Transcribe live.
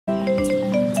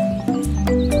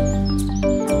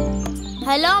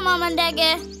Hello, Mama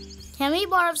Ndege. Can we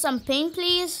borrow some paint,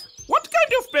 please? What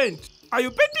kind of paint? Are you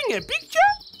painting a picture?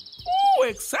 Oh,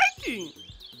 exciting!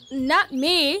 Not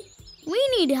me. We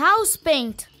need house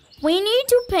paint. We need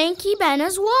to paint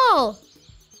Kibena's wall.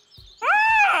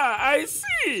 Ah, I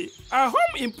see. A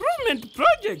home improvement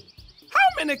project. How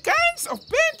many kinds of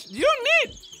paint do you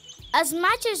need? As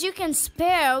much as you can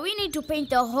spare, we need to paint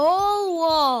the whole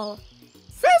wall.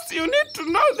 First, you need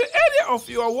to know the area of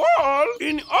your wall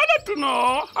in order to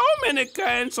know how many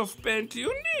kinds of paint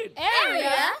you need.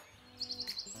 Area?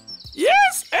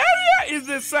 Yes, area is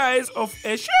the size of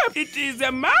a shape. It is the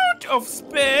amount of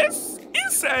space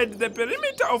inside the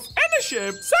perimeter of any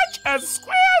shape, such as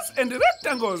squares and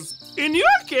rectangles. In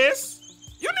your case,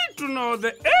 you need to know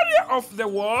the area of the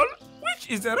wall, which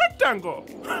is a rectangle.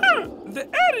 The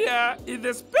area is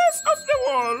the space of the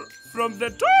wall from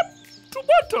the top to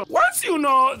bottom. Once you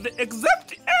know the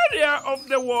exact area of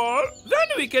the wall, then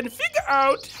we can figure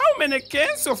out how many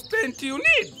cans of paint you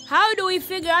need. How do we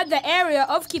figure out the area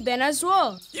of Kibena's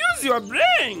wall? Use your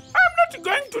brain. I'm not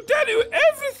going to tell you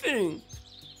everything.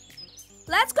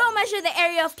 Let's go measure the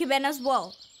area of Kibena's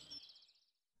wall.